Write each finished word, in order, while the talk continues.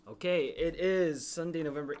Okay, it is Sunday,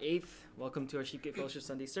 November 8th. Welcome to our Sheepgate Fellowship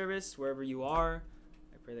Sunday service. Wherever you are,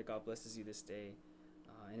 I pray that God blesses you this day.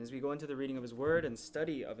 And as we go into the reading of His Word and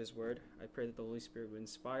study of His Word, I pray that the Holy Spirit would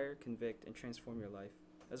inspire, convict, and transform your life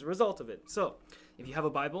as a result of it. So, if you have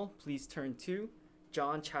a Bible, please turn to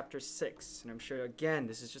John chapter 6. And I'm sure, again,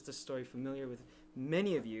 this is just a story familiar with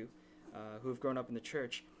many of you who have grown up in the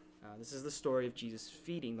church. This is the story of Jesus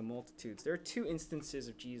feeding the multitudes. There are two instances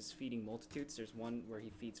of Jesus feeding multitudes. There's one where he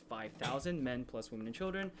feeds 5,000 men plus women and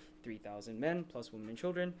children, 3,000 men plus women and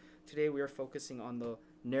children. Today we are focusing on the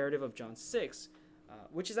narrative of John 6,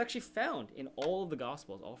 which is actually found in all of the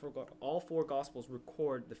Gospels. All four Gospels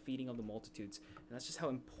record the feeding of the multitudes. And that's just how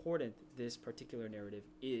important this particular narrative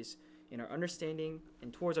is in our understanding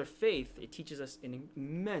and towards our faith. It teaches us an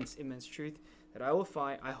immense truth that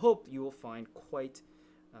I hope you will find quite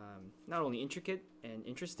not only intricate and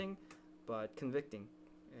interesting, but convicting,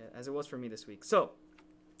 as it was for me this week. So,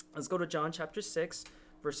 let's go to John chapter 6,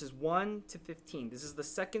 verses 1 to 15. This is the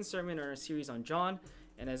second sermon in our series on John,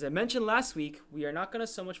 and as I mentioned last week, we are not going to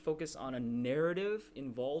so much focus on a narrative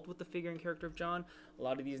involved with the figure and character of John. A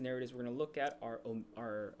lot of these narratives we're going to look at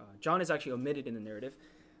are John is actually omitted in the narrative.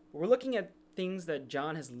 But we're looking at things that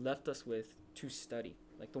John has left us with to study,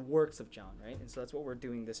 like the works of John, right? And so that's what we're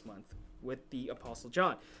doing this month with the Apostle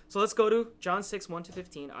John. So let's go to John 6, 1 to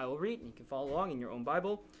 15. I will read, and you can follow along in your own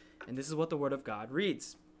Bible. And this is what the Word of God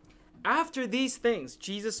reads. After these things,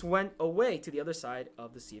 Jesus went away to the other side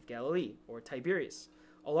of the Sea of Galilee, or Tiberias.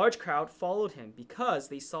 A large crowd followed him because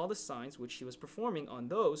they saw the signs which he was performing on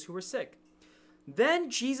those who were sick. Then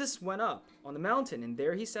Jesus went up on the mountain, and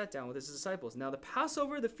there he sat down with his disciples. Now the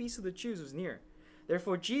Passover, the feast of the Jews, was near.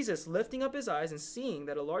 Therefore Jesus, lifting up his eyes and seeing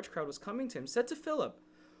that a large crowd was coming to him, said to Philip,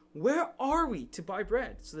 "Where are we to buy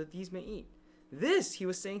bread so that these may eat?" This he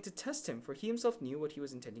was saying to test him, for he himself knew what he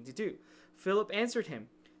was intending to do. Philip answered him,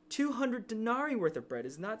 200 denarii worth of bread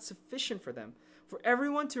is not sufficient for them, for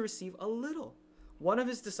everyone to receive a little. One of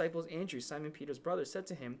his disciples, Andrew, Simon Peter's brother, said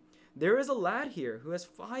to him, "There is a lad here who has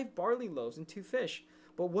 5 barley loaves and 2 fish,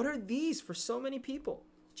 but what are these for so many people?"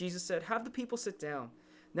 Jesus said, "Have the people sit down."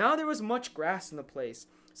 Now there was much grass in the place,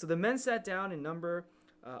 so the men sat down in number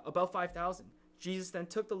about 5,000. Jesus then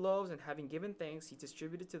took the loaves, and having given thanks, he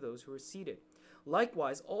distributed to those who were seated.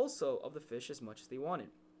 Likewise also of the fish as much as they wanted.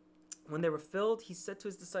 When they were filled, he said to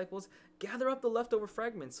his disciples, "Gather up the leftover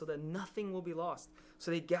fragments so that nothing will be lost." So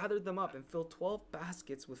they gathered them up and filled 12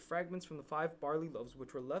 baskets with fragments from the 5 barley loaves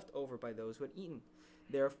which were left over by those who had eaten.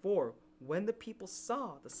 Therefore, when the people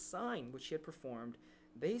saw the sign which he had performed,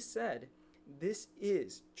 they said, "This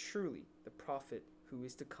is truly the prophet who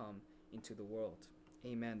is to come into the world."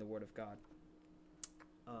 Amen, the word of God.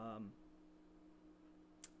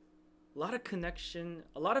 A lot of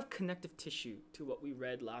connective tissue to what we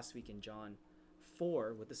read last week in John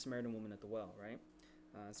 4 with the Samaritan woman at the well, right?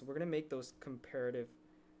 So we're going to make those comparative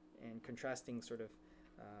and contrasting sort of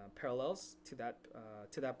parallels to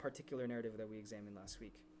that particular narrative that we examined last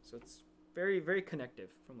week. So it's very, very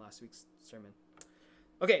connective from last week's sermon.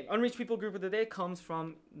 Okay, unreached people group of the day comes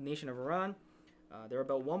from the nation of Iran. There are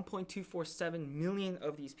about 1.247 million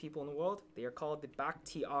of these people in the world. They are called the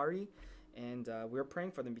Bakhtiari, and we're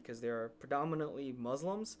praying for them because they are predominantly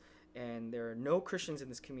Muslims, and there are no Christians in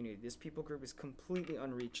this community. This people group is completely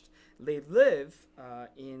unreached. They live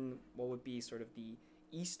in what would be sort of the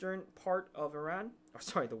eastern part of Iran,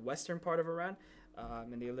 the western part of Iran,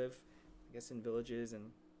 and they live, I guess, in villages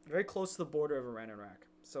and very close to the border of Iran and Iraq.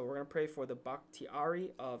 So we're going to pray for the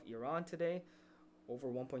Bakhtiari of Iran today. Over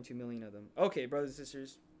 1.2 million of them. Okay, brothers and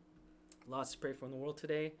sisters, lots to pray for in the world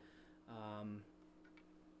today.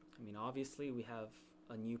 Obviously, we have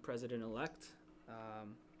a new president-elect.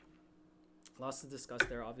 Lots to discuss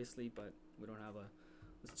there, obviously, but we don't have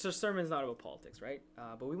the sermon's not about politics, right?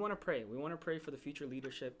 But we want to pray. We want to pray for the future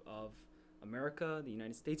leadership of America, the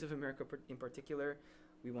United States of America in particular.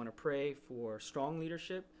 We want to pray for strong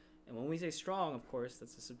leadership. And when we say strong, of course,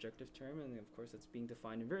 that's a subjective term, and of course, that's being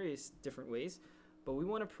defined in various different ways. But we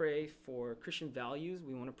want to pray for Christian values.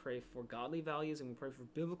 We want to pray for godly values, and we pray for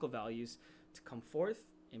biblical values to come forth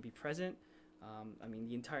and be present.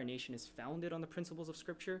 The entire nation is founded on the principles of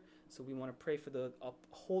Scripture, so we want to pray for the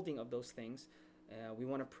upholding of those things. We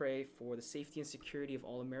want to pray for the safety and security of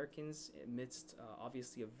all Americans amidst,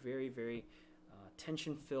 obviously, a very, very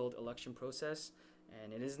tension-filled election process.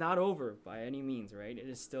 And it is not over by any means, right? It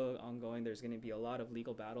is still ongoing. There's going to be a lot of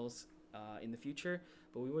legal battles in the future,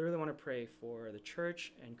 but we really want to pray for the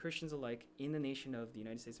church and Christians alike in the nation of the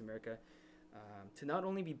United States of America to not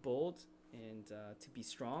only be bold and to be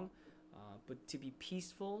strong, but to be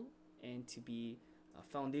peaceful and to be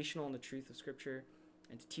foundational in the truth of Scripture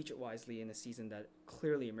and to teach it wisely in a season that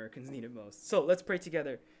clearly Americans need it most. So let's pray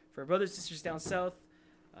together for our brothers and sisters down south,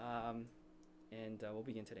 and we'll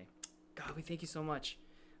begin today. God, we thank you so much.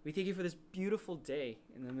 We thank you for this beautiful day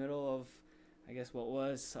in the middle of, I guess, what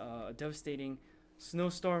was a devastating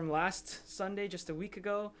snowstorm last Sunday, just a week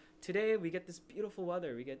ago. Today, we get this beautiful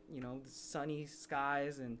weather. We get, the sunny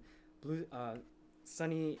skies and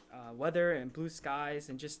sunny weather and blue skies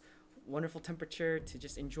and just wonderful temperature to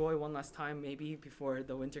just enjoy one last time, maybe before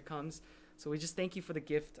the winter comes. So we just thank you for the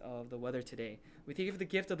gift of the weather today. We thank you for the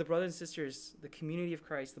gift of the brothers and sisters, the community of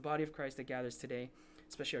Christ, the body of Christ that gathers today,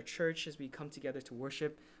 especially our church as we come together to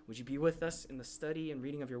worship. Would you be with us in the study and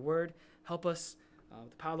reading of your word? Help us with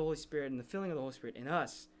the power of the Holy Spirit and the filling of the Holy Spirit in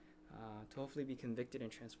us to hopefully be convicted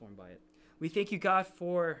and transformed by it. We thank you, God,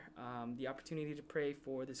 for the opportunity to pray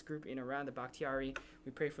for this group in Iran, the Bakhtiari.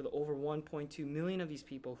 We pray for the over 1.2 million of these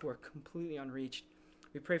people who are completely unreached.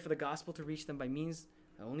 We pray for the gospel to reach them by means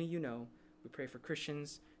that only you know. We pray for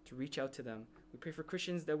Christians to reach out to them. We pray for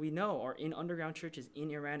Christians that we know are in underground churches in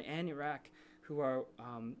Iran and Iraq who are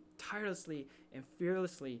tirelessly and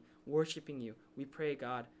fearlessly worshiping you. We pray,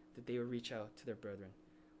 God, that they will reach out to their brethren.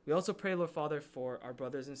 We also pray, Lord Father, for our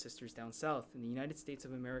brothers and sisters down south in the United States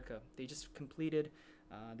of America. They just completed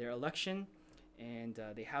their election, and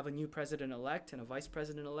they have a new president-elect and a vice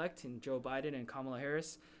president-elect in Joe Biden and Kamala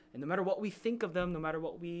Harris. And no matter what we think of them, no matter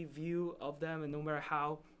what we view of them, and no matter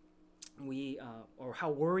how we or how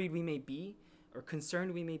worried we may be or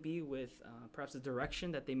concerned we may be with perhaps the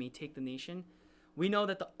direction that they may take the nation, we know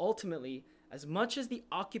that ultimately, as much as the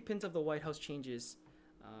occupant of the White House changes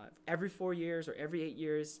every 4 years or every 8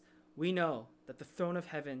 years, we know that the throne of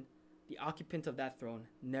heaven, the occupant of that throne,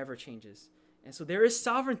 never changes. And so there is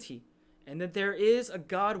sovereignty, and that there is a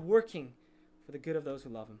God working for the good of those who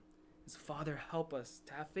love him. And so, Father, help us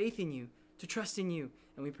to have faith in you, to trust in you.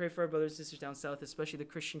 And we pray for our brothers and sisters down south, especially the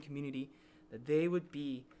Christian community, that they would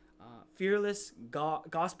be fearless,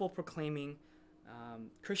 gospel-proclaiming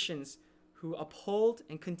Christians who uphold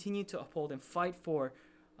and continue to uphold and fight for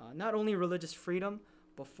not only religious freedom,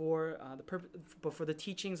 but for the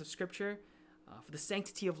teachings of Scripture, for the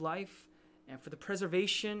sanctity of life, and for the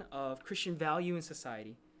preservation of Christian value in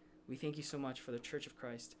society. We thank you so much for the Church of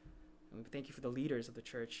Christ, and we thank you for the leaders of the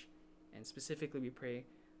church, and specifically we pray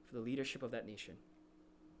for the leadership of that nation.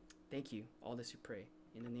 Thank you. All this we pray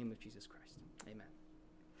in the name of Jesus Christ. Amen.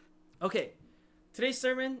 Okay, today's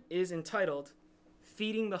sermon is entitled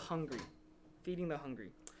Feeding the Hungry. Feeding the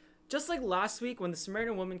Hungry. Just like last week when the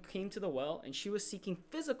Samaritan woman came to the well and she was seeking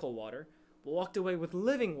physical water, but walked away with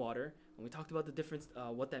living water, and we talked about the difference,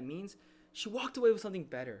 what that means, she walked away with something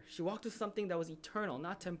better. She walked with something that was eternal,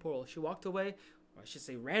 not temporal. She walked away, or I should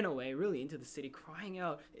say ran away, really, into the city, crying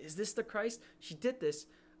out, "Is this the Christ?" She did this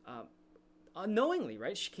unknowingly,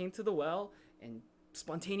 right? She came to the well and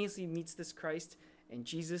spontaneously meets this Christ, and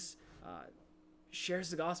Jesus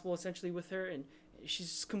shares the gospel essentially with her, and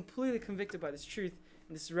she's completely convicted by this truth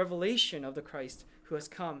and this revelation of the Christ who has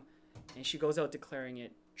come, and she goes out declaring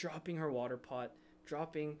it, dropping her water pot,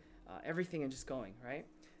 dropping everything and just going, right?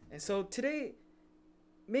 And so today,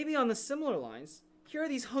 maybe on the similar lines, here are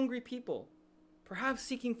these hungry people, perhaps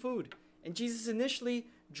seeking food, and Jesus initially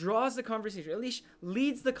draws the conversation, at least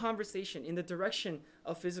leads the conversation in the direction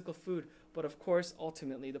of physical food. But of course,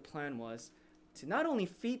 ultimately, the plan was to not only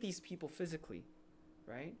feed these people physically,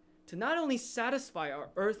 right? To not only satisfy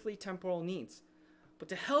our earthly temporal needs, but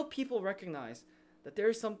to help people recognize that there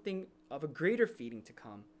is something of a greater feeding to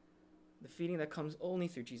come, the feeding that comes only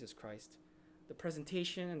through Jesus Christ, the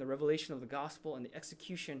presentation and the revelation of the gospel and the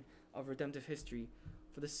execution of redemptive history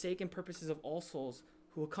for the sake and purposes of all souls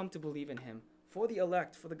who will come to believe in him, for the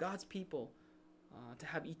elect, for the God's people, to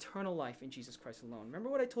have eternal life in Jesus Christ alone. Remember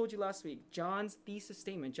what I told you last week, John's thesis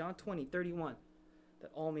statement, John 20:31,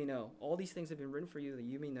 that all may know. All these things have been written for you that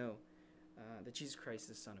you may know that Jesus Christ is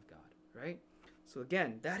the Son of God, right? So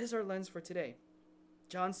again, that is our lens for today.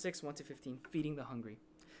 John 6:1-15, feeding the hungry.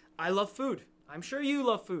 I love food. I'm sure you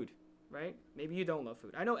love food, right? Maybe you don't love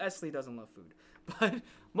food. I know Esley doesn't love food. But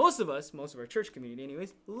most of our church community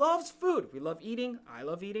anyways, loves food. We love eating. I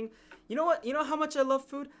love eating. You know what? You know how much I love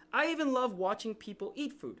food? I even love watching people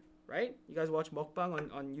eat food, right? You guys watch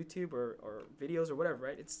mukbang on YouTube or videos or whatever,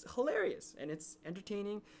 right? It's hilarious and it's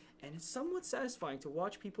entertaining and it's somewhat satisfying to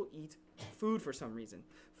watch people eat food for some reason.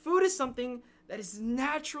 Food is something that is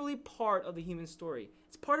naturally part of the human story.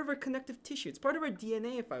 It's part of our connective tissue. It's part of our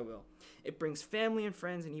DNA, if I will. It brings family and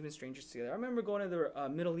friends and even strangers together. I remember going to the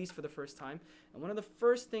Middle East for the first time, and one of the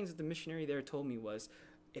first things that the missionary there told me was,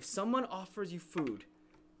 if someone offers you food,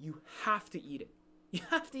 you have to eat it. You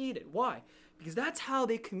have to eat it. Why? Because that's how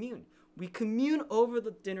they commune. We commune over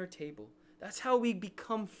the dinner table. That's how we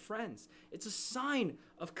become friends. It's a sign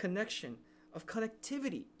of connection, of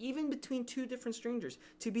connectivity, even between two different strangers,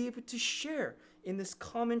 to be able to share in this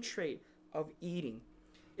common trait of eating.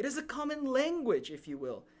 It is a common language, if you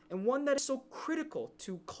will, and one that is so critical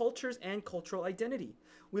to cultures and cultural identity.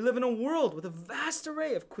 We live in a world with a vast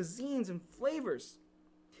array of cuisines and flavors.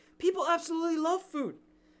 People absolutely love food.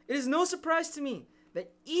 It is no surprise to me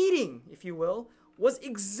that eating, if you will, was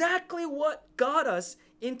exactly what got us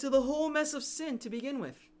into the whole mess of sin to begin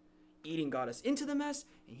with. Eating got us into the mess,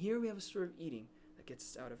 and here we have a story of eating that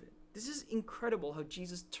gets us out of it. This is incredible how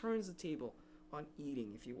Jesus turns the table on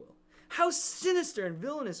eating, if you will. How sinister and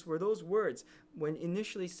villainous were those words when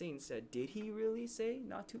initially Satan said, did he really say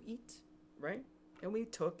not to eat? Right? And we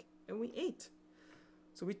took and we ate.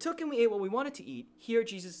 So we took and we ate what we wanted to eat. Here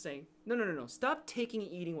Jesus is saying, no. Stop taking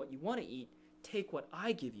and eating what you want to eat. Take what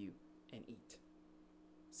I give you and eat.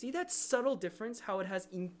 See that subtle difference, how it has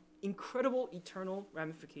incredible eternal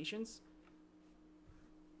ramifications?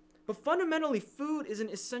 But fundamentally, food is an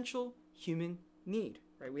essential human need,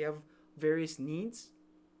 right? We have various needs.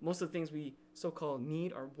 Most of the things we so-called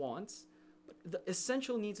need are wants. But the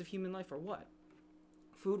essential needs of human life are what?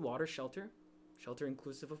 Food, water, shelter. Shelter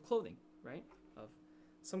inclusive of clothing, right? Of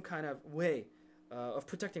some kind of way of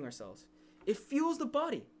protecting ourselves. It fuels the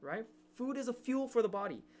body, right? Food is a fuel for the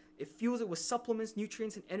body. It fuels it with supplements,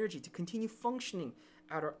 nutrients, and energy to continue functioning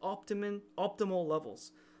at our optimal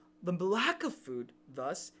levels. The lack of food,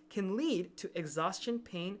 thus, can lead to exhaustion,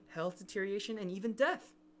 pain, health deterioration, and even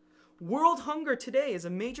death. World hunger today is a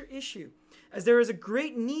major issue, as there is a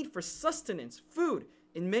great need for sustenance, food,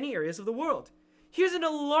 in many areas of the world. Here's an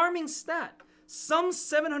alarming stat. Some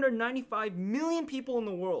 795 million people in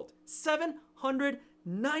the world,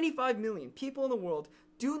 795 million people in the world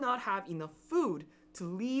do not have enough food to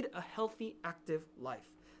lead a healthy, active life.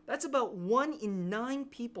 That's about 1 in 9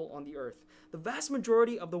 people on the earth. The vast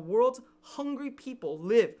majority of the world's hungry people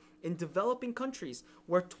live in developing countries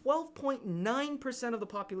where 12.9% of the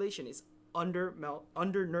population is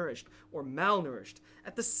undernourished or malnourished.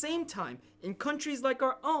 At the same time, in countries like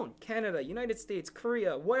our own, Canada, United States,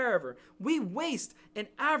 Korea, wherever, we waste an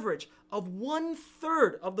average of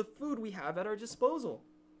 1/3 of the food we have at our disposal.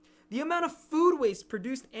 The amount of food waste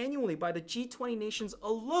produced annually by the G20 nations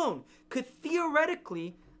alone could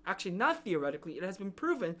theoretically, actually not theoretically, it has been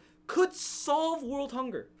proven, could solve world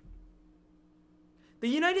hunger. The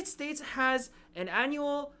United States has an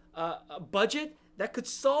annual budget that could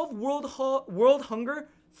solve world hunger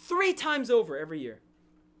 3 times over every year.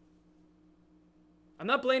 I'm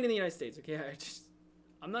not blaming the United States, okay?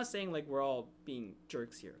 I'm not saying like we're all being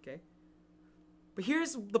jerks here, okay? But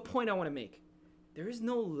here's the point I want to make. There is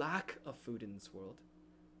no lack of food in this world.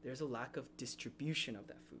 There's a lack of distribution of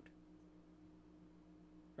that food.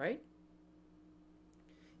 Right?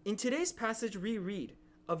 In today's passage, we read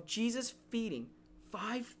of Jesus feeding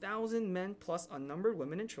 5,000 men plus unnumbered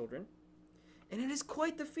women and children. And it is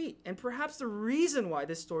quite the feat, and perhaps the reason why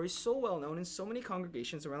this story is so well known in so many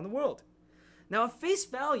congregations around the world. Now, at face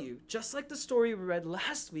value, just like the story we read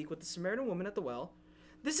last week with the Samaritan woman at the well,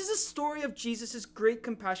 this is a story of Jesus' great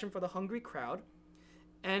compassion for the hungry crowd.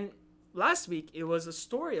 And last week, it was a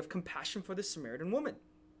story of compassion for the Samaritan woman.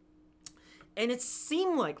 And it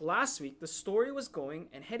seemed like last week, the story was going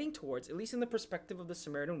and heading towards, at least in the perspective of the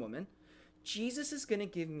Samaritan woman, Jesus is going to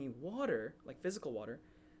give me water, like physical water,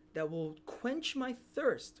 that will quench my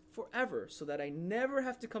thirst forever so that I never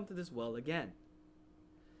have to come to this well again.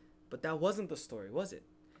 But that wasn't the story, was it?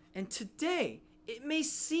 And today, it may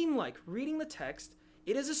seem like, reading the text,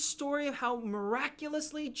 it is a story of how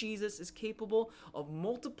miraculously Jesus is capable of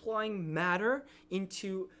multiplying matter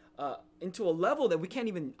into a level that we can't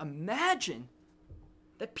even imagine.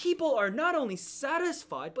 That people are not only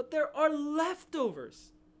satisfied, but there are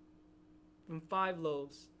leftovers from 5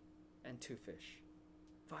 loaves and 2 fish.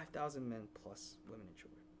 5,000 men plus women and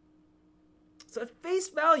children. So at face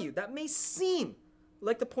value, that may seem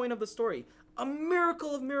like the point of the story. A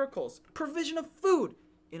miracle of miracles, provision of food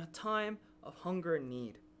in a time of hunger and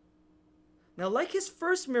need. Now, like his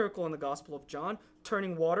first miracle in the Gospel of John,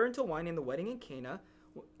 turning water into wine in the wedding in Cana,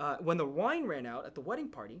 when the wine ran out at the wedding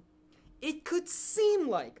party, it could seem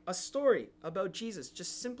like a story about Jesus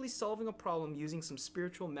just simply solving a problem using some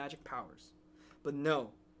spiritual magic powers. But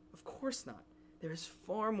no, of course not. There is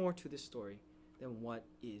far more to this story than what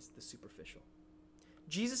is the superficial.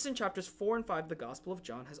 Jesus in chapters 4 and 5 of the Gospel of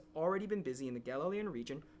John has already been busy in the Galilean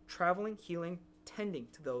region, traveling, healing, tending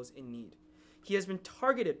to those in need. He has been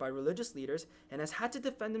targeted by religious leaders and has had to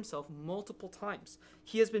defend himself multiple times.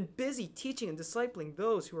 He has been busy teaching and discipling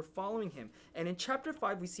those who are following him. And in chapter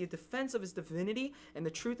 5, we see a defense of his divinity and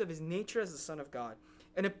the truth of his nature as the Son of God.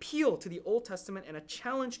 an appeal to the Old Testament and a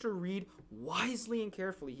challenge to read wisely and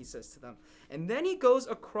carefully, he says to them. And then he goes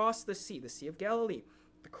across the Sea of Galilee,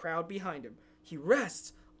 the crowd behind him. He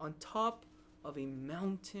rests on top of a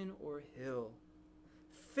mountain or hill.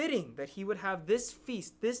 Fitting that he would have this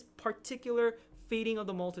feast, this particular feeding of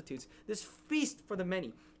the multitudes, this feast for the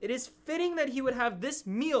many. It is fitting that he would have this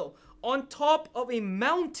meal on top of a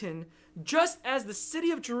mountain, just as the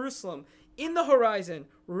city of Jerusalem in the horizon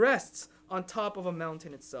rests on top of a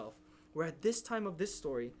mountain itself, where at this time of this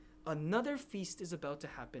story, another feast is about to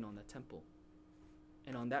happen on the temple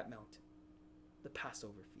and on that mountain, the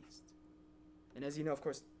Passover feast. And as you know, of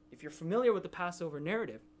course, if you're familiar with the Passover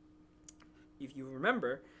narrative, if you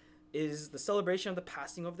remember, is the celebration of the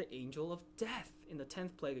passing of the angel of death in the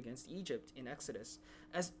 10th plague against Egypt in Exodus,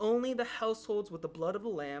 as only the households with the blood of the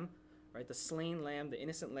lamb, right, the slain lamb, the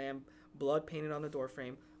innocent lamb, blood painted on the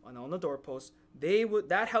doorframe, on the doorpost,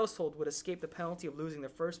 that household would escape the penalty of losing their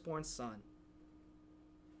firstborn son.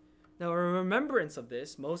 Now, in remembrance of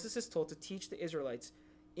this, Moses is told to teach the Israelites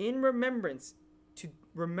in remembrance to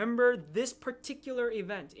remember this particular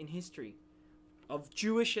event in history, of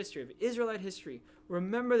Jewish history, of Israelite history.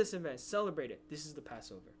 Remember this event, celebrate it. This is the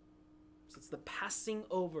Passover. So it's the passing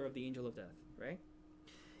over of the angel of death, right?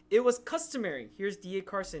 It was customary, here's D.A.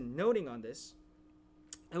 Carson noting on this,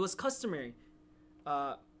 it was customary,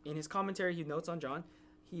 in his commentary he notes on John,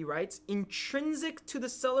 he writes, intrinsic to the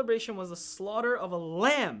celebration was the slaughter of a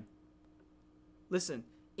lamb. Listen,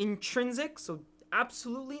 intrinsic, so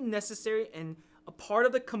absolutely necessary and a part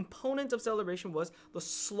of the component of celebration was the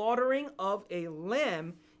slaughtering of a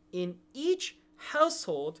lamb in each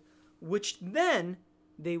household, which then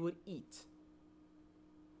they would eat.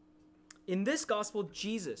 In this gospel,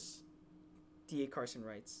 Jesus, D.A. Carson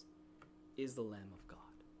writes, is the Lamb of God.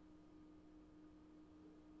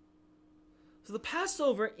 So the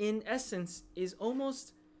Passover, in essence, is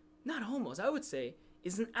I would say,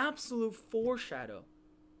 is an absolute foreshadow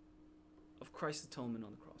of Christ's atonement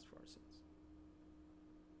on the cross for our sins.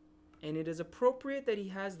 And it is appropriate that he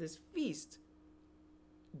has this feast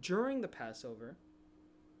during the Passover.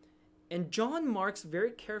 And John marks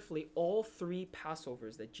very carefully all 3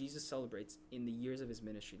 Passovers that Jesus celebrates in the years of his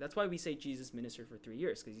ministry. That's why we say Jesus ministered for 3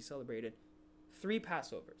 years, because he celebrated 3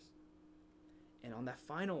 Passovers. And on that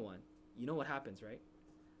final one, you know what happens, right?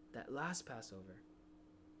 That last Passover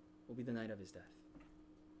will be the night of his death.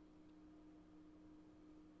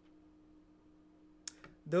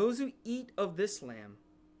 Those who eat of this Lamb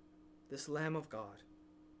of God,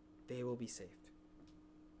 they will be saved.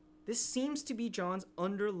 This seems to be John's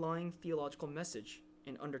underlying theological message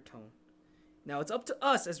and undertone. Now, it's up to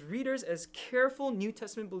us as readers, as careful New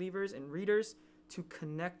Testament believers and readers, to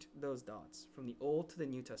connect those dots from the Old to the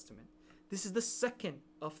New Testament. This is the second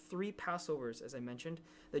of 3 Passovers, as I mentioned,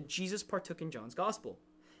 that Jesus partook in John's Gospel.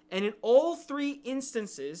 And in all 3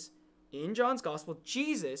 instances in John's Gospel,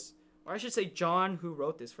 Jesus, or I should say John, who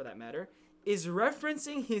wrote this for that matter, is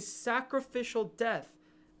referencing his sacrificial death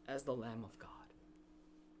as the Lamb of God.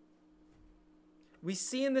 We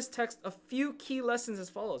see in this text a few key lessons as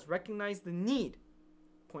follows. Recognize the need.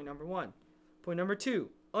 Point number 1. Point number 2,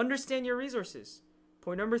 understand your resources.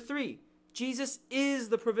 Point number 3, Jesus is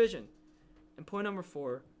the provision. And point number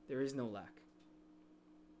 4, there is no lack.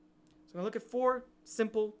 So I'm going to look at 4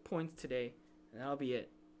 simple points today, and that'll be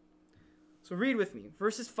it. So read with me,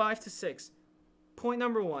 verses 5 to 6. Point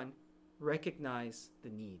number 1, recognize the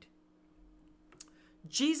need.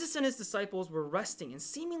 Jesus and his disciples were resting and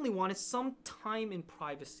seemingly wanted some time in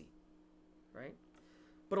privacy, right?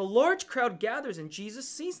 But a large crowd gathers and Jesus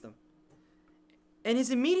sees them. And his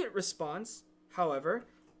immediate response, however,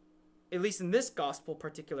 at least in this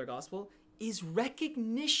particular gospel, is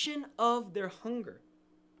recognition of their hunger.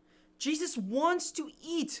 Jesus wants to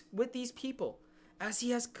eat with these people as he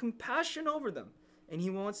has compassion over them and he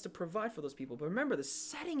wants to provide for those people. But remember, the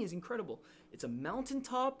setting is incredible. It's a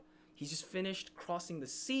mountaintop. He's just finished crossing the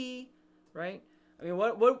sea, right? I mean,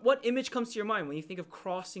 what image comes to your mind when you think of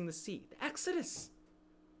crossing the sea? The Exodus,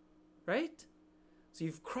 right? So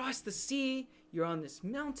you've crossed the sea, you're on this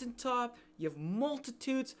mountaintop, you have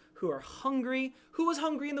multitudes who are hungry. Who was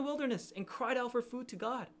hungry in the wilderness and cried out for food to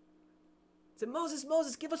God? Said, Moses,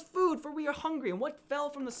 Moses, give us food, for we are hungry. And what fell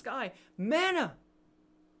from the sky? Manna.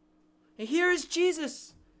 And here is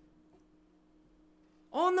Jesus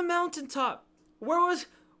on the mountaintop.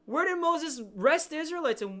 Where did Moses rest the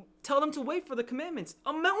Israelites and tell them to wait for the commandments?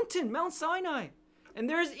 A mountain, Mount Sinai. And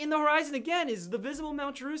there's in the horizon again is the visible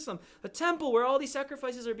Mount Jerusalem, a temple where all these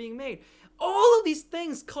sacrifices are being made. All of these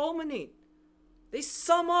things culminate They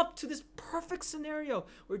sum up to this perfect scenario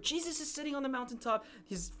where Jesus is sitting on the mountaintop,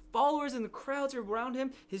 his followers and the crowds are around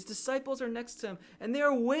him, his disciples are next to him, and they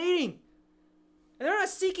are waiting. And they're not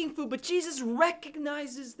seeking food, but Jesus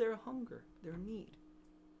recognizes their hunger, their need,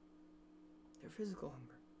 their physical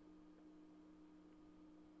hunger.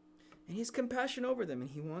 And he has compassion over them, and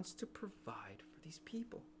he wants to provide for these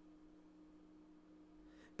people.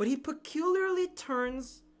 But he peculiarly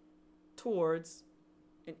turns towards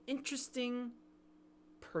an interesting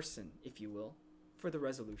person, if you will, for the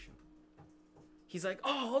resolution. He's like,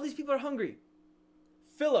 oh, all these people are hungry.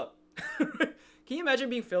 Philip. Can you imagine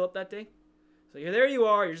being Philip that day? So there you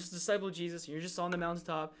are, you're just a disciple of Jesus, and you're just on the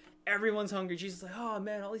mountaintop. Everyone's hungry. Jesus is like, oh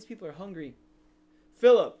man, all these people are hungry.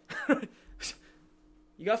 Philip,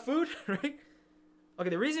 you got food, right? Okay,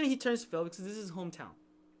 the reason he turns to Philip is because this is his hometown.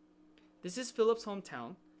 This is Philip's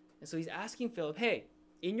hometown. And so he's asking Philip, hey,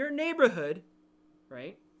 in your neighborhood,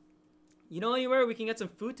 right, you know anywhere we can get some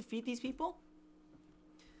food to feed these people?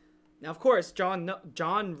 Now, of course,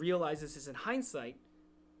 John realizes this in hindsight.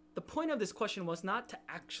 The point of this question was not to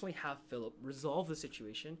actually have Philip resolve the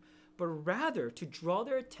situation, but rather to draw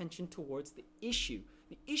their attention towards the issue.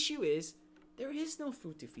 The issue is there is no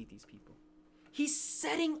food to feed these people. He's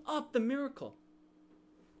setting up the miracle.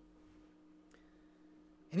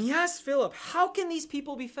 And he asks Philip, how can these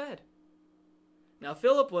people be fed? Now,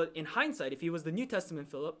 Philip would, in hindsight, if he was the New Testament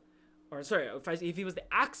Philip, if he was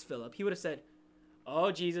the Acts Philip, he would have said,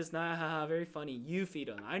 oh, Jesus, nah, very funny. You feed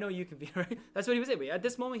them. I know you can feed them, right? That's what he would say. But at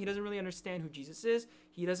this moment, he doesn't really understand who Jesus is.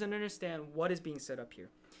 He doesn't understand what is being set up here.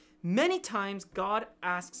 Many times, God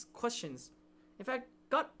asks questions. In fact,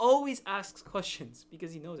 God always asks questions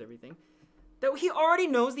because he knows everything that he already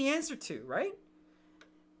knows the answer to, right?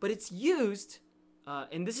 But it's used,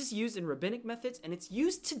 and this is used in rabbinic methods, and it's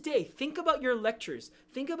used today. Think about your lectures.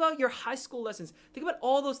 Think about your high school lessons. Think about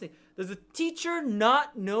all those things. Does the teacher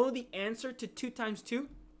not know the answer to 2 times 2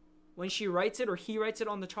 when she writes it or he writes it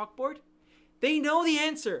on the chalkboard? They know the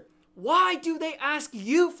answer. Why do they ask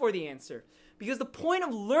you for the answer? Because the point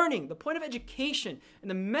of learning, the point of education,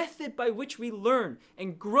 and the method by which we learn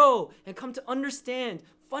and grow and come to understand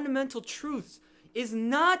fundamental truths is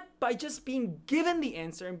not by just being given the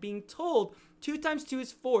answer and being told 2 times 2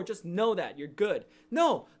 is 4, just know that, you're good.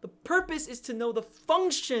 No, the purpose is to know the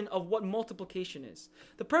function of what multiplication is.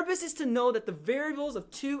 The purpose is to know that the variables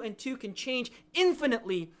of 2 and 2 can change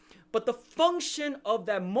infinitely, but the function of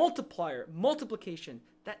that multiplication,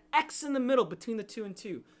 that x in the middle between the 2 and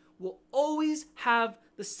 2, will always have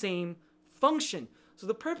the same function. So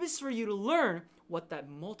the purpose is for you to learn what that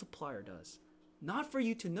multiplier does, not for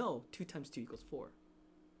you to know 2 times 2 equals 4.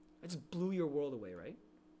 I just blew your world away, right?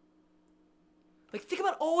 Like, think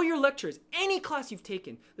about all your lectures, any class you've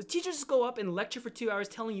taken. The teachers just go up and lecture for 2 hours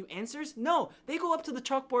telling you answers? No, they go up to the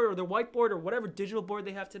chalkboard or their whiteboard or whatever digital board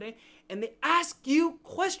they have today, and they ask you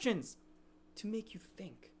questions to make you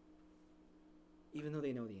think, even though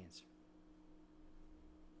they know the answer.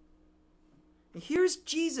 And here's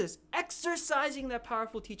Jesus exercising that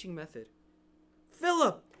powerful teaching method.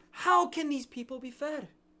 Philip, how can these people be fed?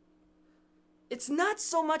 It's not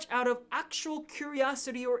so much out of actual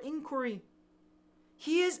curiosity or inquiry.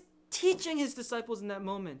 He is teaching his disciples in that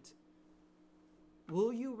moment.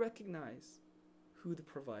 Will you recognize who the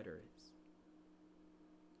provider is?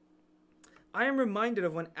 I am reminded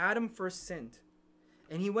of when Adam first sinned,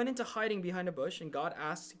 and he went into hiding behind a bush, and God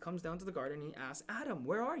asks, he comes down to the garden, and he asks, Adam,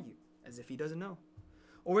 where are you? As if he doesn't know.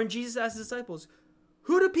 Or when Jesus asks his disciples,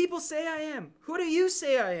 who do people say I am? Who do you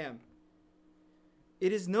say I am?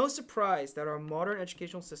 It is no surprise that our modern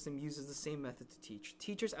educational system uses the same method to teach.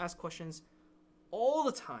 Teachers ask questions all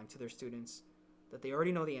the time to their students that they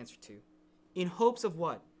already know the answer to, in hopes of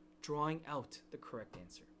what? Drawing out the correct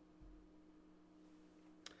answer.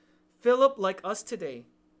 Philip, like us today,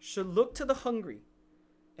 should look to the hungry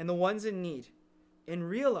and the ones in need and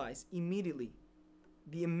realize immediately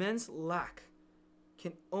the immense lack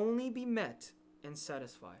can only be met and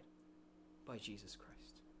satisfied by Jesus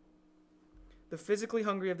Christ. The physically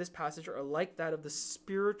hungry of this passage are like that of the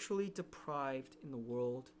spiritually deprived in the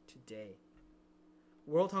world today.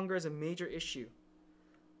 World hunger is a major issue,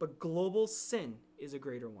 but global sin is a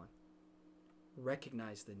greater one.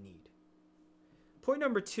 Recognize the need. Point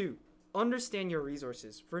number 2, understand your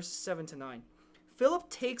resources. Verses 7 to 9. Philip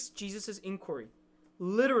takes Jesus' inquiry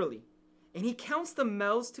literally, and he counts the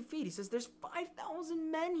mouths to feed. He says, there's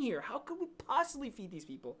 5,000 men here. How could we possibly feed these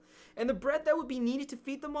people? And the bread that would be needed to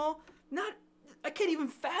feed them all, I can't even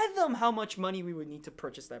fathom how much money we would need to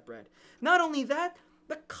purchase that bread. Not only that,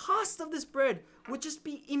 the cost of this bread would just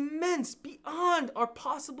be immense, beyond our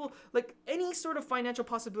possible, like any sort of financial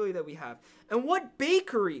possibility that we have. And what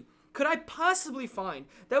bakery could I possibly find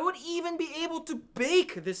that would even be able to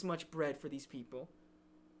bake this much bread for these people?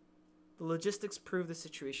 The logistics prove the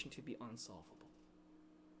situation to be unsolvable.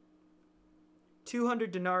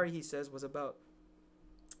 200 denarii, he says,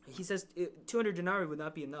 200 denarii would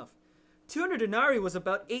not be enough. 200 denarii was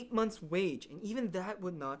about 8 months' wage, and even that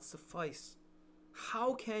would not suffice.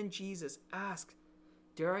 How can Jesus ask,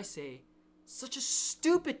 dare I say, such a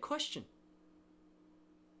stupid question?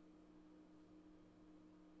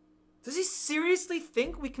 Does he seriously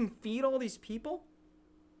think we can feed all these people?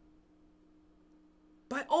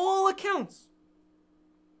 By all accounts,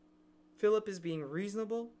 Philip is being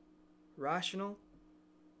reasonable, rational,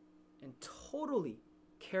 and totally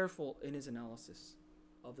careful in his analysis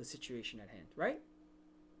of the situation at hand, right?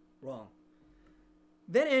 Wrong.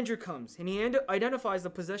 Then Andrew comes, and he identifies the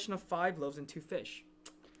possession of 5 loaves and 2 fish.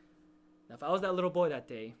 Now, if I was that little boy that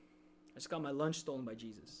day, I just got my lunch stolen by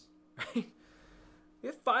Jesus, right? We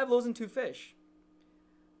have 5 loaves and 2 fish.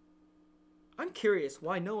 I'm curious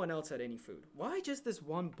why no one else had any food. Why just this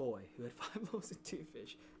one boy who had 5 loaves and 2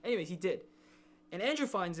 fish? Anyways, he did. And Andrew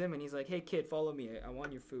finds him, and he's like, hey, kid, follow me. I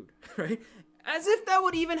want your food, right? As if that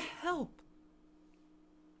would even help.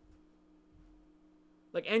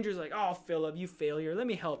 Like, Andrew's like, oh, Philip, you failure. Let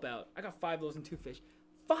me help out. I got 5 loaves and 2 fish.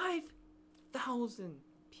 5,000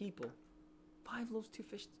 people. 5 loaves, 2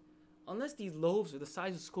 fish. Unless these loaves are the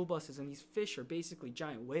size of school buses and these fish are basically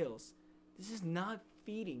giant whales, this is not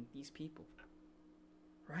feeding these people.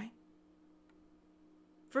 Right?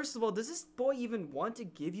 First of all, does this boy even want to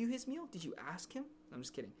give you his meal? Did you ask him? I'm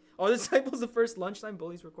just kidding. Are the disciples the first lunchtime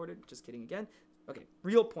bullies recorded? Just kidding again. Okay,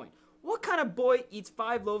 real point. What kind of boy eats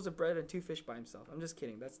 5 loaves of bread and 2 fish by himself? I'm just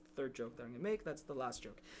kidding. That's the third joke that I'm going to make. That's the last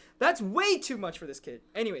joke. That's way too much for this kid.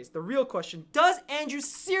 Anyways, the real question, does Andrew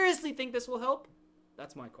seriously think this will help?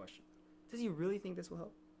 That's my question. Does he really think this will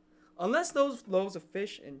help? Unless those loaves of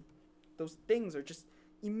fish and those things are just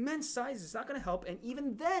immense sizes, it's not going to help. And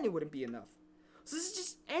even then, it wouldn't be enough. So this is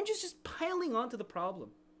just, Andrew's just piling onto the problem.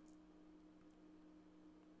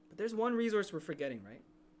 But there's one resource we're forgetting, right?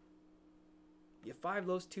 You have 5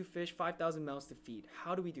 loaves, 2 fish, 5,000 mouths to feed.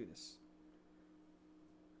 How do we do this?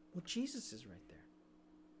 Well, Jesus is right there.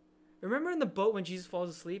 Remember in the boat when Jesus falls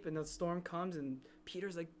asleep and the storm comes and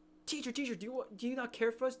Peter's like, Teacher, do you not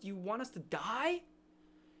care for us? Do you want us to die?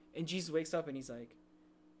 And Jesus wakes up and he's like,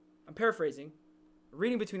 I'm paraphrasing,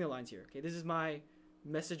 reading between the lines here. Okay, this is my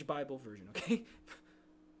Message Bible version, okay?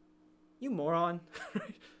 You moron,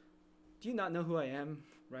 right? Do you not know who I am,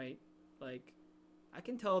 right? Like, I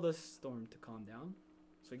can tell the storm to calm down.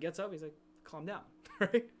 So he gets up, he's like, calm down,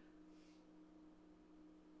 right?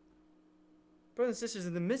 Brothers and sisters,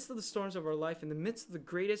 in the midst of the storms of our life, in the midst of the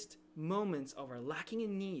greatest moments of our lacking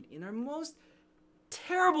in need, in our most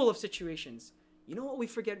terrible of situations, you know what we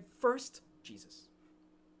forget first? Jesus.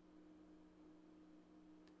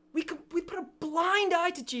 We put a blind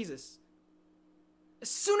eye to Jesus. As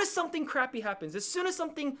soon as something crappy happens, as soon as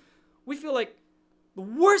something we feel like the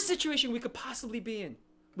worst situation we could possibly be in,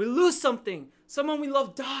 we lose something, someone we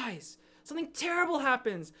love dies, something terrible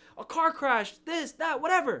happens, a car crash, this, that,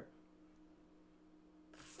 whatever.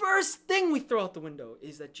 The first thing we throw out the window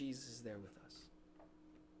is that Jesus is there with us.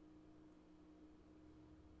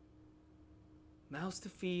 Mouths to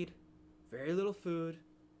feed, very little food,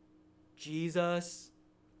 Jesus.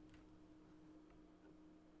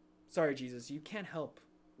 Sorry, Jesus, you can't help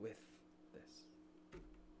with this.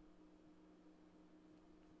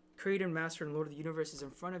 Creator, Master, and Lord of the universe is in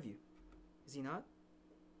front of you. Is he not?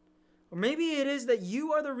 Or maybe it is that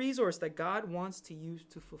you are the resource that God wants to use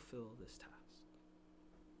to fulfill this task.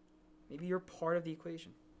 Maybe you're part of the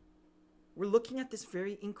equation. We're looking at this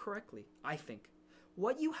very incorrectly, I think.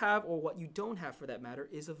 What you have, or what you don't have for that matter,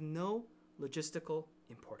 is of no logistical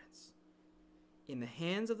importance. In the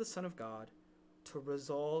hands of the Son of God to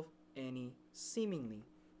resolve any seemingly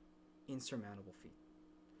insurmountable feat.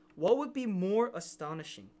 What would be more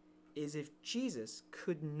astonishing is if Jesus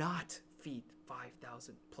could not feed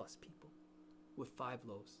 5,000 plus people with 5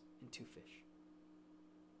 loaves and 2 fish.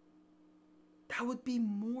 That would be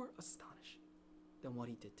more astonishing than what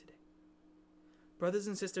he did today. Brothers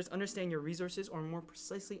and sisters, understand your resources, or more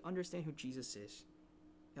precisely, understand who Jesus is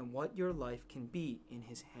and what your life can be in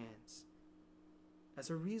his hands as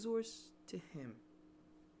a resource to him.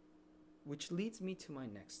 Which leads me to my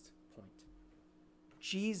next point.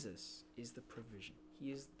 Jesus is the provision.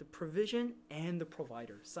 He is the provision and the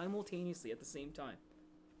provider simultaneously at the same time,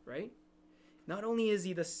 right? Not only is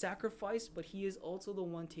he the sacrifice, but he is also the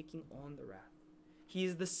one taking on the wrath. He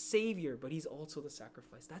is the savior, but he's also the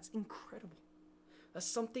sacrifice. That's incredible. That's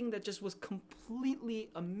something that just was completely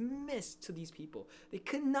amiss to these people. They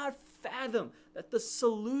could not fathom that the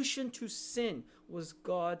solution to sin was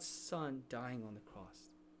God's Son dying on the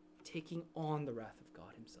cross, taking on the wrath of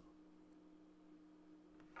God himself.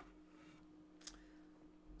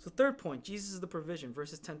 So third point, Jesus is the provision,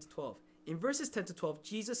 verses 10 to 12. In verses 10 to 12,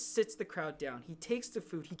 Jesus sits the crowd down. He takes the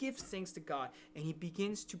food, he gives thanks to God, and he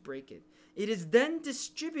begins to break it. It is then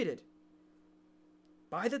distributed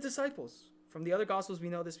by the disciples. From the other Gospels, we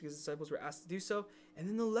know this because the disciples were asked to do so. And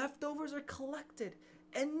then the leftovers are collected,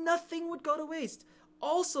 and nothing would go to waste.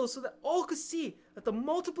 Also, so that all could see that the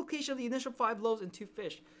multiplication of the initial 5 loaves and 2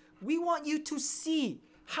 fish. We want you to see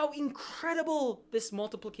how incredible this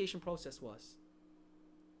multiplication process was.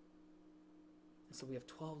 And so we have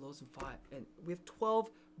 12 loaves and 5, and we have 12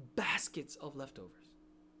 baskets of leftovers.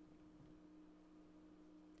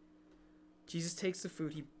 Jesus takes the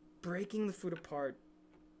food, he breaking the food apart.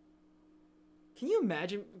 Can you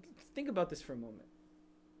imagine? Think about this for a moment.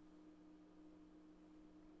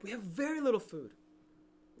 We have very little food,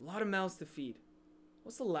 a lot of mouths to feed.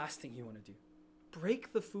 What's the last thing you want to do?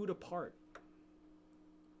 Break the food apart.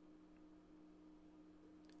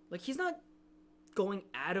 Like, he's not going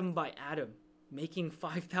atom by atom, making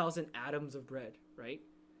 5,000 atoms of bread, right?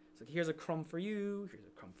 It's like, here's a crumb for you, here's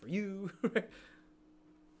a crumb for you.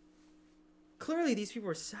 Clearly, these people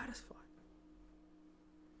are satisfied.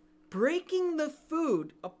 Breaking the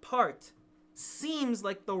food apart seems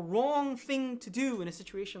like the wrong thing to do in a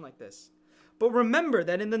situation like this. But remember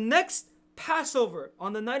that in the next Passover,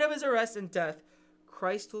 on the night of his arrest and death,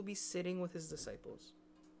 Christ will be sitting with his disciples,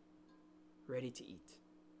 ready to eat.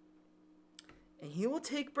 And he will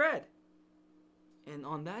take bread. And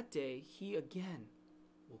on that day, he again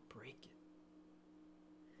will break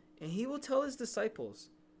it. And he will tell his disciples,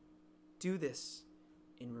 do this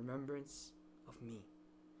in remembrance of me.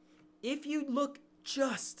 If you look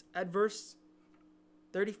just at verse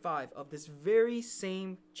 35 of this very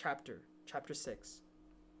same chapter, chapter 6,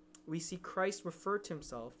 we see Christ refer to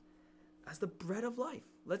himself as the bread of life.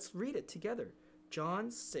 Let's read it together. John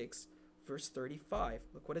 6, verse 35.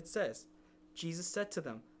 Look what it says. Jesus said to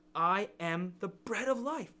them, I am the bread of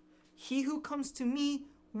life. He who comes to me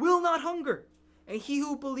will not hunger, and he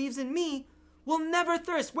who believes in me will never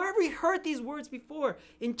thirst. Where have we heard these words before?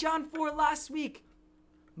 In John 4 last week.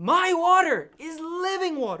 My water is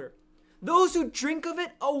living water. Those who drink of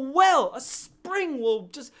it, a well, a spring will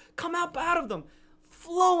just come out of them,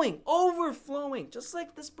 flowing, overflowing, just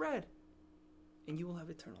like this bread. And you will have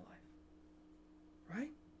eternal life.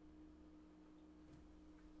 Right?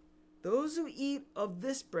 Those who eat of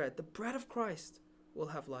this bread, the bread of Christ, will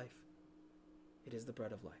have life. It is the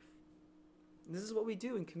bread of life. And this is what we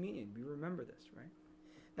do in communion. We remember this, right?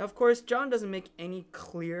 Now, of course, John doesn't make any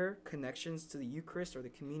clear connections to the Eucharist or the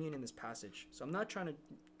communion in this passage. So I'm not trying to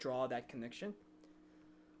draw that connection.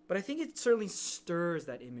 But I think it certainly stirs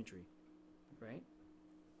that imagery, right?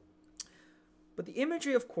 But the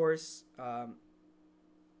imagery, of course,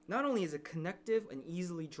 not only is it connective and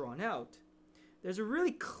easily drawn out, there's a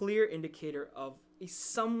really clear indicator of a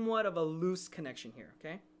somewhat of a loose connection here,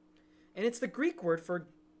 okay? And it's the Greek word for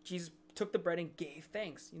Jesus took the bread and gave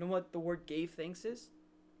thanks. You know what the word gave thanks is?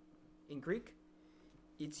 In Greek,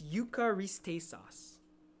 it's eucharistesos,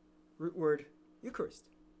 root word Eucharist.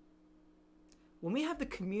 When we have the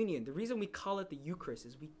communion, the reason we call it the Eucharist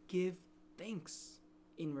is we give thanks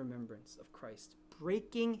in remembrance of Christ,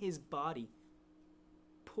 breaking his body,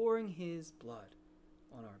 pouring his blood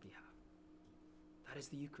on our behalf. That is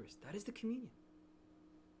the Eucharist. That is the communion.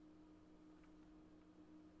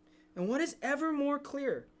 And what is ever more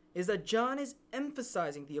clear is that John is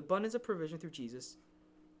emphasizing the abundance of provision through Jesus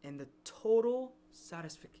and the total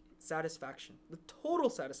satisfaction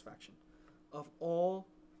of all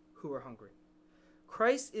who are hungry.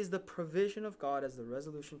 Christ is the provision of God as the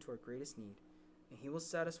resolution to our greatest need, and he will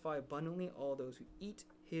satisfy abundantly all those who eat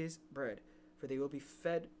his bread, for they will be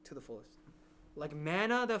fed to the fullest. Like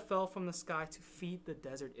manna that fell from the sky to feed the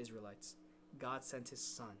desert Israelites, God sent his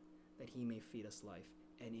Son that he may feed us life,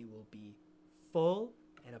 and it will be full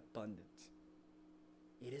and abundant.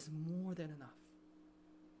 It is more than enough.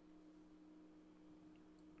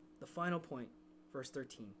 The final point, verse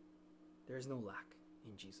 13. There is no lack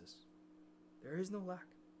in Jesus. There is no lack.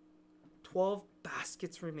 12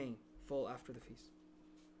 baskets remain full after the feast.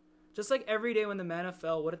 Just like every day when the manna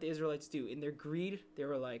fell, what did the Israelites do? In their greed, they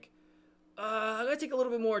were like, I'm going to take a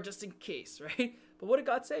little bit more just in case, right? But what did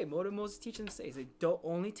God say? What did Moses teach them to say? He said, don't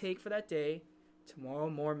only take for that day.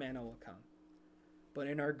 Tomorrow more manna will come. But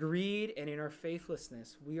in our greed and in our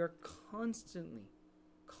faithlessness, we are constantly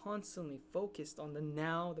focused on the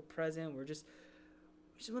now, the present. We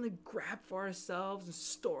We just want to grab for ourselves and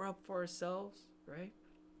store up for ourselves, right?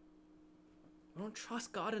 We don't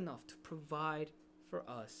trust God enough to provide for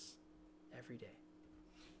us every day.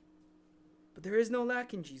 But there is no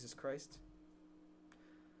lack in Jesus Christ.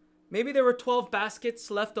 Maybe there were 12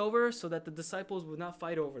 baskets left over so that the disciples would not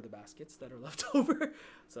fight over the baskets that are left over.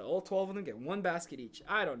 So all 12 of them get one basket each.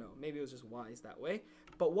 I don't know. Maybe it was just wise that way.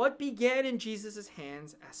 But what began in Jesus'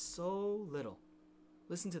 hands as so little.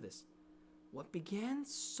 Listen to this. What began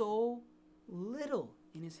so little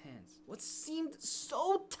in his hands. What seemed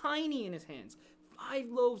so tiny in his hands. 5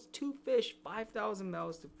 loaves, 2 fish, 5,000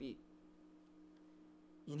 mouths to feed.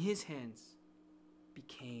 In his hands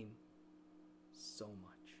became so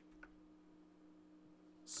much.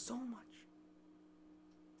 So much.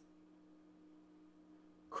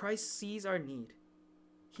 Christ sees our need.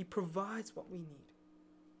 He provides what we need.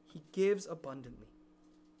 He gives abundantly.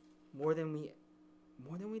 More than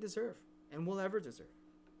we deserve and will ever deserve.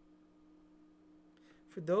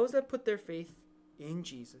 For those that put their faith in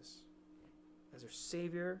Jesus as their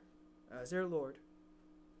Savior, as their Lord,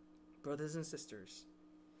 brothers and sisters,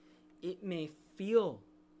 it may feel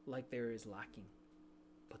like there is lacking,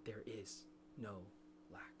 but there is no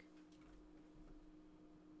lack.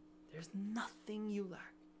 There's nothing you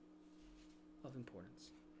lack of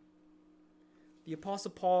importance. The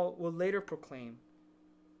Apostle Paul will later proclaim,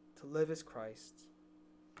 to live is Christ,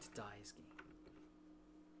 to die is gain.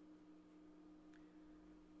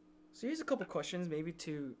 So here's a couple questions maybe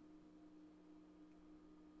to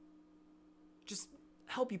just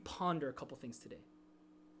help you ponder a couple things today.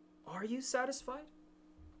 Are you satisfied?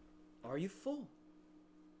 Are you full?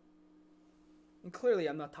 And clearly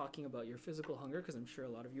I'm not talking about your physical hunger, because I'm sure a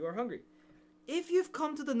lot of you are hungry. If you've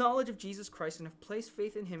come to the knowledge of Jesus Christ and have placed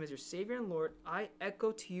faith in him as your Savior and Lord, I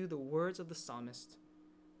echo to you the words of the psalmist,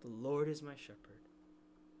 the Lord is my shepherd.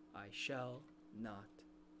 I shall not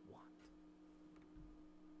want.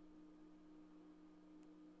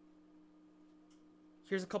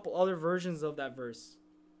 Here's a couple other versions of that verse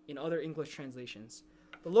in other English translations.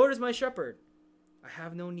 The Lord is my shepherd. I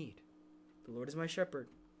have no need. The Lord is my shepherd.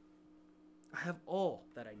 I have all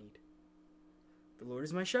that I need. The Lord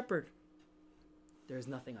is my shepherd. There is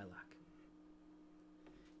nothing I lack.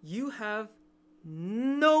 You have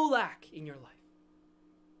no lack in your life.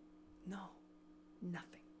 No,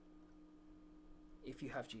 nothing. If you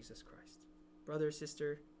have Jesus Christ. Brother,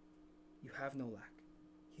 sister, you have no lack.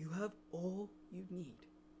 You have all you need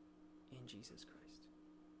in Jesus Christ.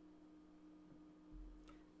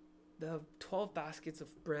 The 12 baskets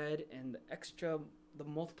of bread and the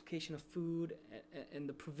multiplication of food and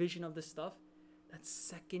the provision of this stuff, that's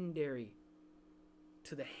secondary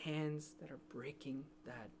to the hands that are breaking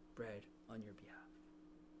that bread on your behalf.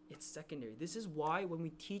 It's secondary. This is why when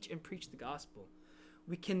we teach and preach the gospel,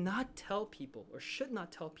 we cannot tell people, or should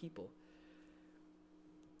not tell people,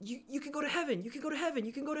 you can go to heaven, you can go to heaven,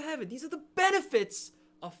 you can go to heaven. These are the benefits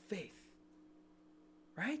of faith.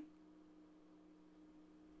 Right?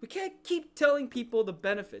 We can't keep telling people the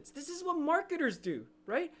benefits. This is what marketers do,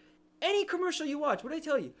 right? Any commercial you watch, what do they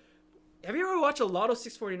tell you? Have you ever watched a Lotto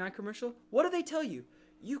 649 commercial? What do they tell you?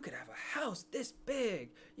 You could have a house this big.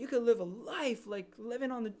 You could live a life like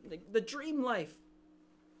living on the dream life.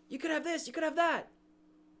 You could have this, you could have that.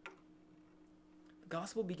 The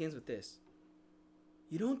gospel begins with this.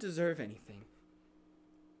 You don't deserve anything.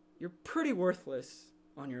 You're pretty worthless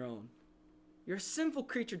on your own. You're a sinful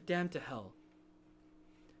creature damned to hell.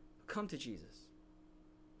 Come to Jesus,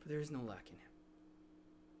 for there is no lack in him.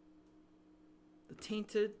 The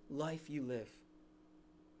tainted life you live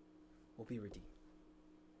will be redeemed.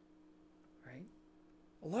 Right?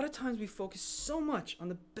 A lot of times we focus so much on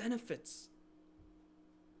the benefits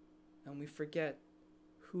and we forget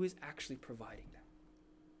who is actually providing them.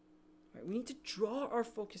 Right? We need to draw our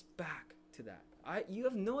focus back to that. You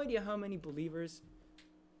have no idea how many believers,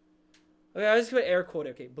 okay, I was just going to air quote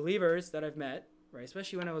it, okay, believers that I've met, right,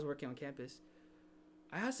 especially when I was working on campus,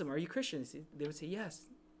 I asked them, are you Christians? They would say yes.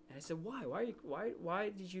 And I said, why? Why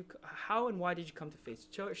did you, how and why did you come to faith?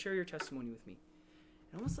 Share your testimony with me.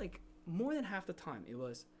 And almost like more than half the time it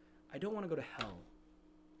was, I don't want to go to hell.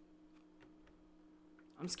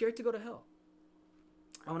 I'm scared to go to hell.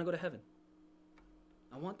 I want to go to heaven.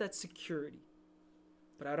 I want that security,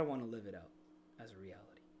 but I don't want to live it out as a reality.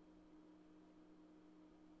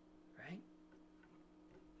 Right?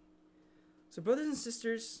 So brothers and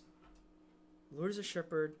sisters, the Lord is a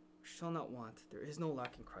shepherd, shall not want. There is no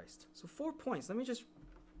lack in Christ. So 4 points. Let me just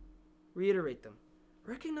reiterate them.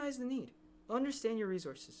 Recognize the need. Understand your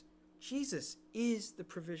resources. Jesus is the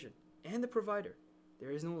provision and the provider.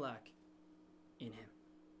 There is no lack in him.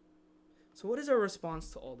 So what is our response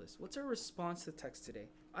to all this? What's our response to the text today?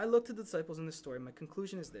 I looked at the disciples in this story. My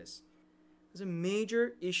conclusion is this. There's a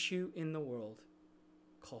major issue in the world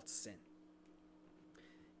called sin.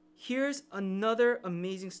 Here's another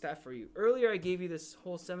amazing stat for you. Earlier I gave you this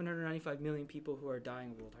whole 795 million people who are dying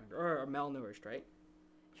of world hunger or are malnourished, right?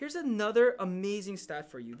 Here's another amazing stat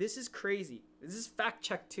for you. This is crazy. This is fact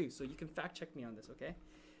check too, so you can fact check me on this, okay?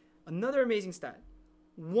 Another amazing stat.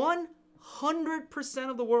 100%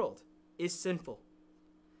 of the world is sinful.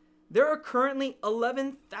 There are currently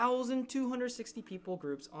 11,260 people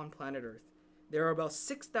groups on planet Earth. There are about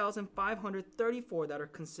 6,534 that are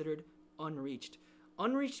considered unreached.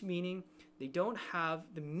 Unreached meaning they don't have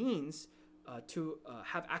the means to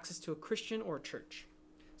have access to a Christian or a church.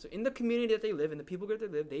 So in the community that they live, in the people group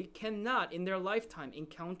that they live, they cannot in their lifetime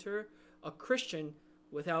encounter a Christian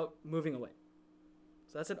without moving away.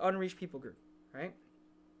 So that's an unreached people group, right?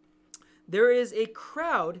 There is a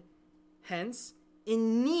crowd, hence,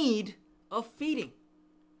 in need of feeding.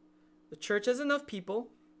 The church has enough people,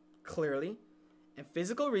 clearly, and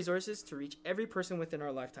physical resources to reach every person within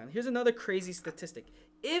our lifetime. Here's another crazy statistic.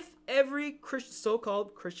 If every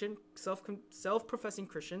so-called Christian, self-professing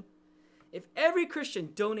Christian, if every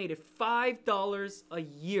Christian donated $5 a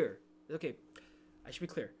year, okay, I should be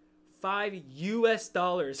clear,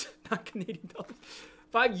 $5 not Canadian dollars,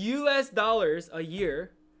 $5 a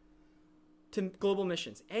year to global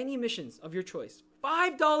missions, any missions of your choice,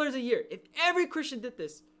 $5 a year. If every Christian did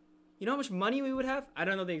this, you know how much money we would have? I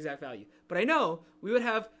don't know the exact value, but I know we would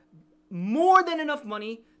have more than enough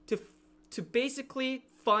money to basically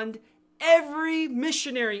fund every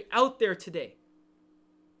missionary out there today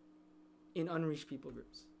in unreached people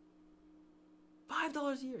groups.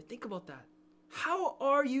 $5 a year. Think about that. How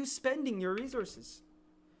are you spending your resources?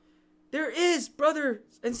 There is,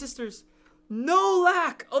 brothers and sisters, no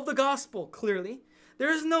lack of the gospel, clearly.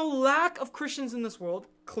 There is no lack of Christians in this world,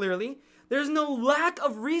 clearly. There's no lack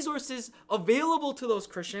of resources available to those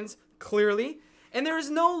Christians, clearly. And there is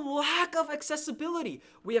no lack of accessibility.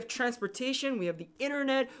 We have transportation, we have the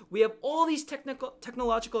internet, we have all these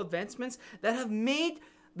technological advancements that have made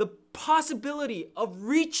the possibility of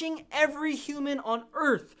reaching every human on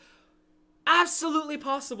earth absolutely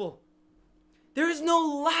possible. There is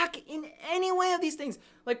no lack in any way of these things.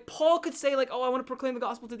 Like Paul could say, like, oh, I want to proclaim the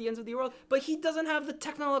gospel to the ends of the world, but he doesn't have the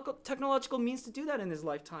technological means to do that in his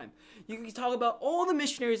lifetime. You can talk about all the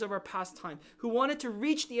missionaries of our past time who wanted to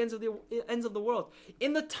reach the ends of the world.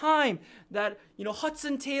 In the time that,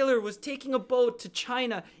 Hudson Taylor was taking a boat to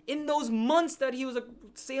China, in those months that he was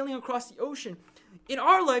sailing across the ocean, in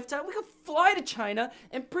our lifetime, we could fly to China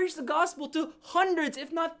and preach the gospel to hundreds,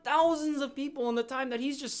 if not thousands of people in the time that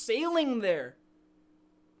he's just sailing there.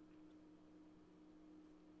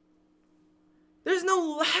 There's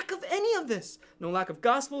no lack of any of this. No lack of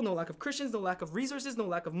gospel, no lack of Christians, no lack of resources, no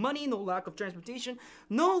lack of money, no lack of transportation,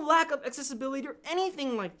 no lack of accessibility or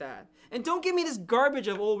anything like that. And don't give me this garbage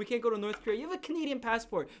of, oh, we can't go to North Korea. You have a Canadian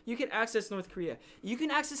passport. You can access North Korea. You can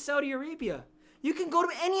access Saudi Arabia. You can go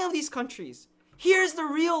to any of these countries. Here's the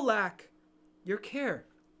real lack. Your care.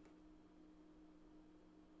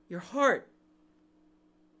 Your heart.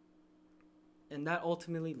 And that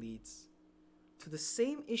ultimately leads to the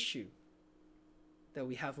same issue that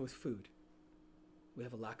we have with food. We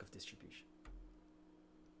have a lack of distribution.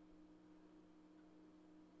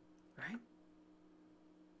 Right?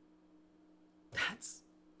 That's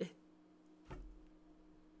it.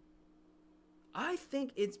 I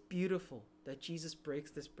think it's beautiful that Jesus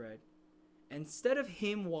breaks this bread. Instead of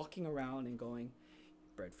him walking around and going,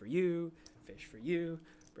 bread for you, fish for you,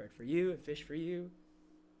 bread for you, and fish for you,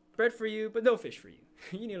 bread for you, but no fish for you.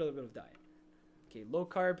 You need a little bit of diet. Okay, low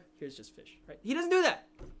carb, here's just fish, right? He doesn't do that.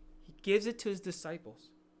 He gives it to his disciples.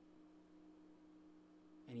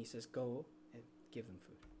 And he says, go and give them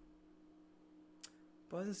food.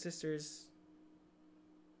 Brothers and sisters,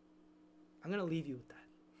 I'm going to leave you with that.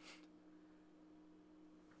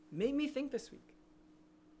 It made me think this week.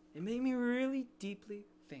 It made me really deeply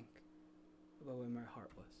think about where my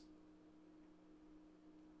heart was.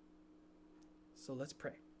 So let's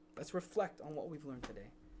pray. Let's reflect on what we've learned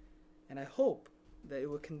today. And I hope that it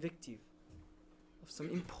will convict you of some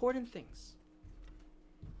important things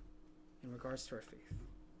in regards to our faith.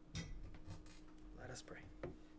 Let us pray.